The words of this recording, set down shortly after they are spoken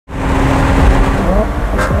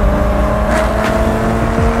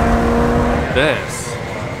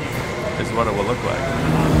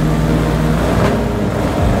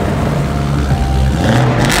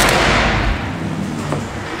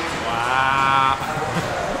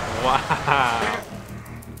Wow.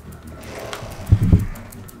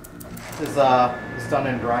 This is done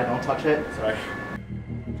and dry. Don't touch it. Sorry.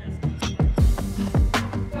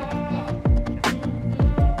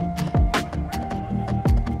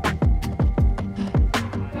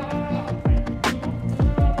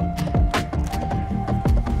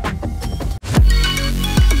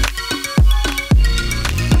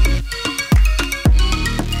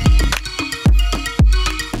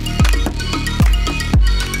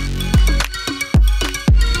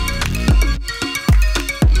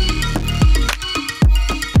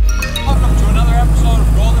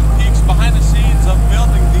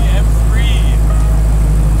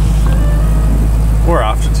 We're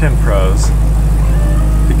off to Tint Pros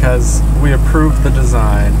because we approved the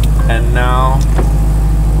design and now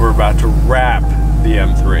we're about to wrap the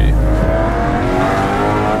M3.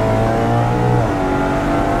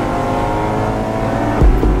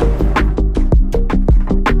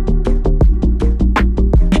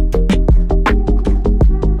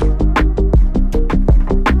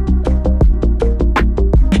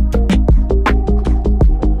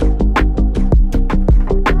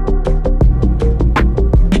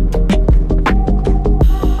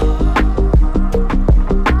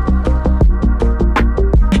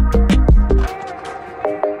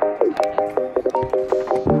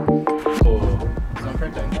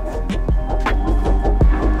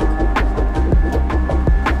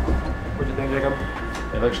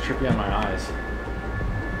 It looks trippy on my eyes.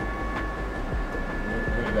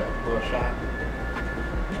 Look at that little shot.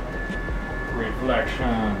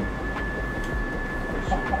 Reflection.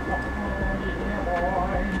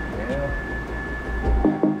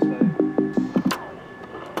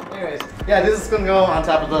 Anyways, yeah, this is gonna go on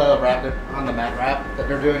top of the wrap, on the matte wrap that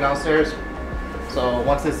they're doing downstairs. So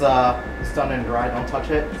once it's done and dry, don't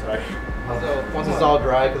touch it. Sorry. So once it's all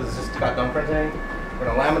dry, because it's just got gum printing, we're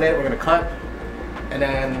gonna laminate, we're gonna cut, and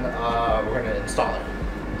then we're gonna install it.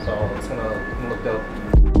 So it's gonna look dope.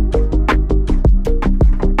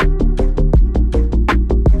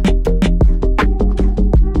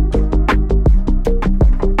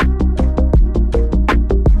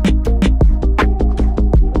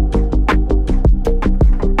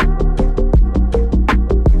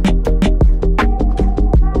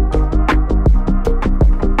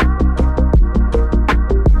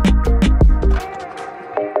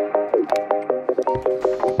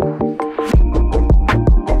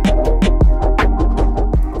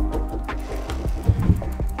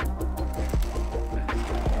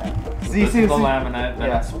 This is the laminate, then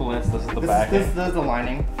it splits, this is the backing. This is the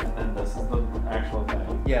lining. And then this is the actual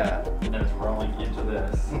thing. Yeah. And then it's rolling into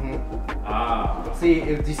this. Ah. See,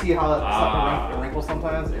 do you see how it wrinkles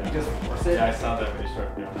sometimes? Yeah. It just force it. Yeah, I saw that when you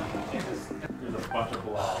started doing that. There's a bunch of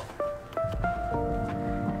blood.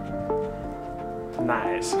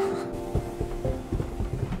 Nice.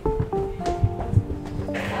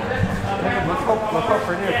 Look how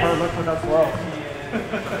pretty a car looks when that's low.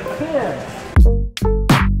 Yeah.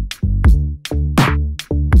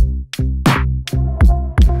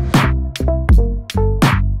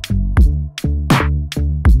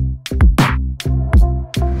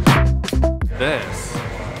 This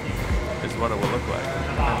is what it will look like.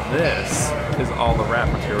 And this is all the wrap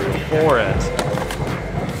material for it.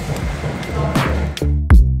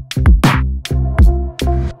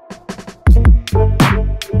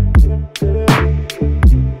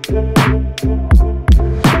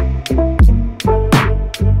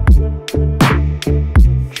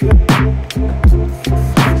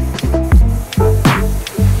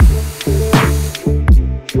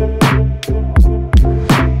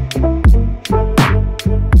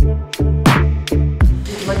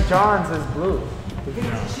 John's is blue.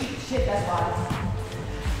 Shit, that's why.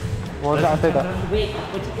 Well, I think that. Wait,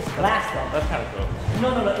 it's glass though. That's kind of cool.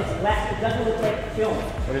 No, it's glass. It doesn't look like film.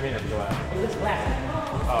 What do you mean it's glass? It looks glass.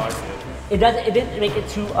 Oh, I see it. It didn't make it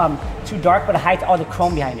too dark, but it hides all the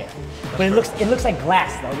chrome behind it. But it looks like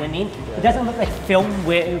glass though. You know what I mean? Yeah. It doesn't look like film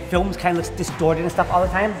where films kind of looks distorted and stuff all the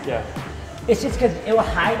time. Yeah. It's just because it will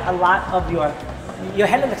hide a lot of your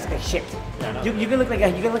headlight looks like shit. Yeah, no. You can look like you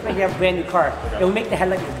have a brand new car. Okay. It will make the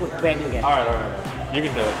headlight look brand new again. All right. You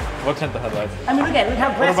can do it. We'll tint the headlights. I mean, look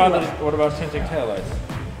how glassy it looks. What about tinting taillights?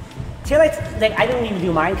 Taillights, like I don't even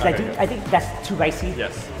do mine because Okay. I think that's too ricey.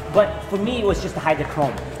 Yes. But for me, it was just to hide the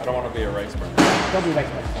chrome. I don't want to be a race burn. Don't be ricey.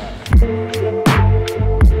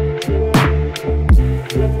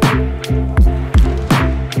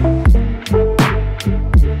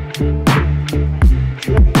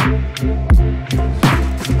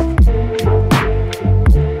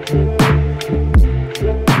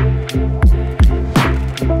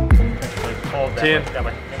 Tint.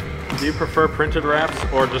 Do you prefer printed wraps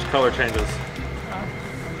or just color changes?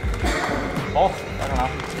 Both. I don't know.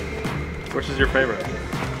 Which is your favorite?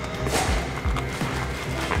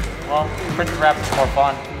 Well, printed wrap is more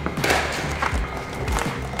fun.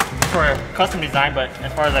 For custom design, but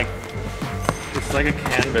as far as like... It's like a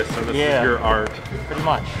canvas, and this Yeah. is your art. Pretty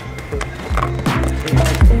much.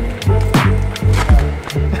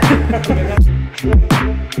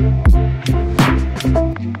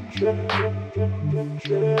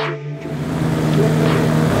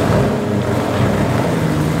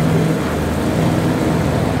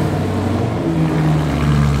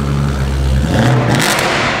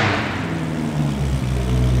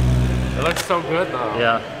 It looks so good though.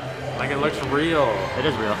 Yeah. Like it looks real. It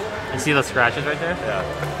is real. You see those scratches right there? Yeah.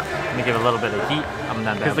 Let me give it a little bit of heat. I'm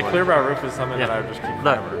not Because the clear brow roof is something that I would just keep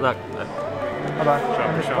Look, forever. look. Hold on. Show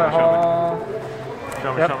me, show me, show me.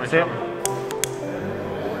 Show me, show me.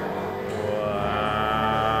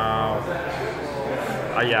 Wow.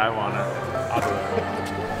 Oh yeah, I want it. I'll do it.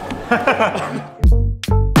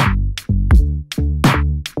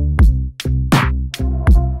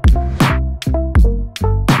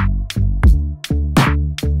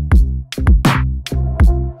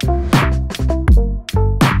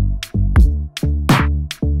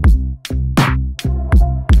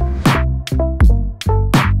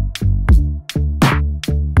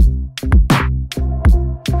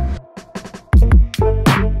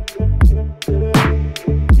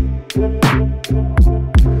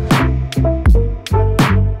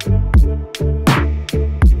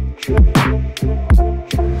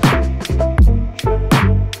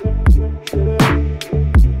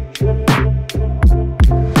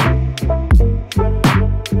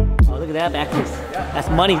 That's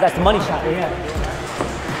money. That's the money shot. Yeah.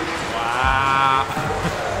 Wow.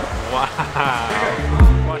 Wow.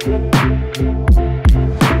 So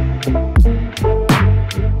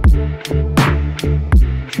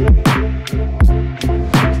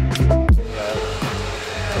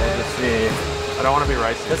we'll just see. I don't want to be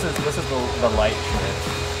ricey. This is the light shit.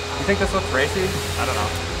 You think this looks racy? I don't know.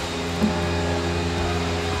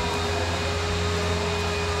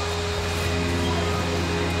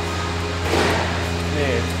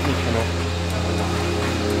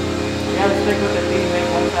 You gotta stick with the theme, make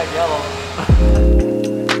one side yellow.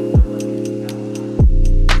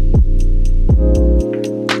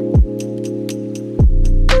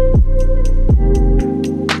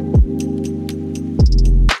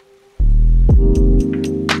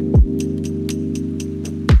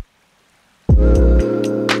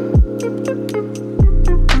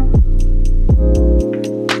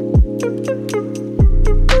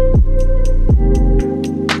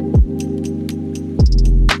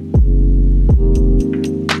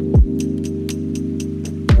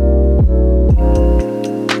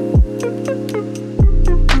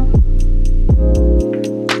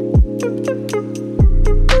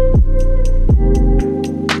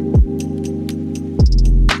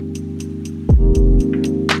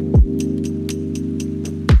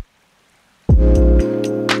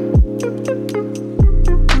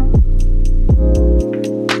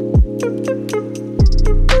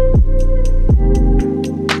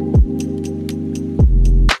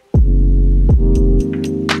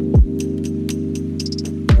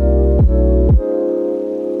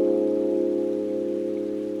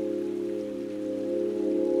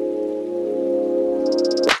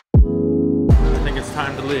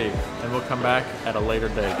 Time to leave, and we'll come back at a later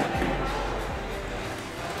date.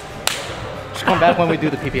 Just come back when we do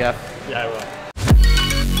the PPF. Yeah, I will.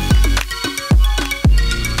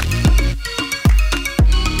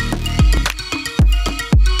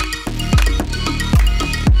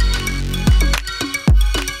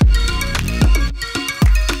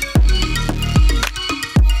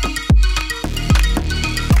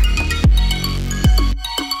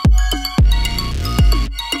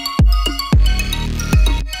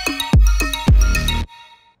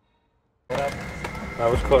 That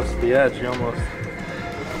was close to the edge. You almost.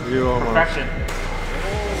 Perfection.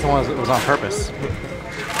 This one was on purpose.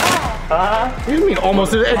 What do you mean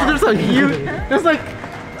almost? There's a huge. There's like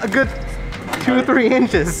a good 2 or 3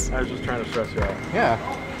 inches. I was just trying to stress you out. Yeah.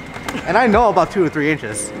 And I know about 2 or 3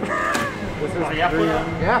 inches. This is the upper.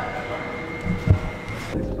 Yeah.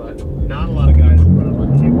 Not a lot of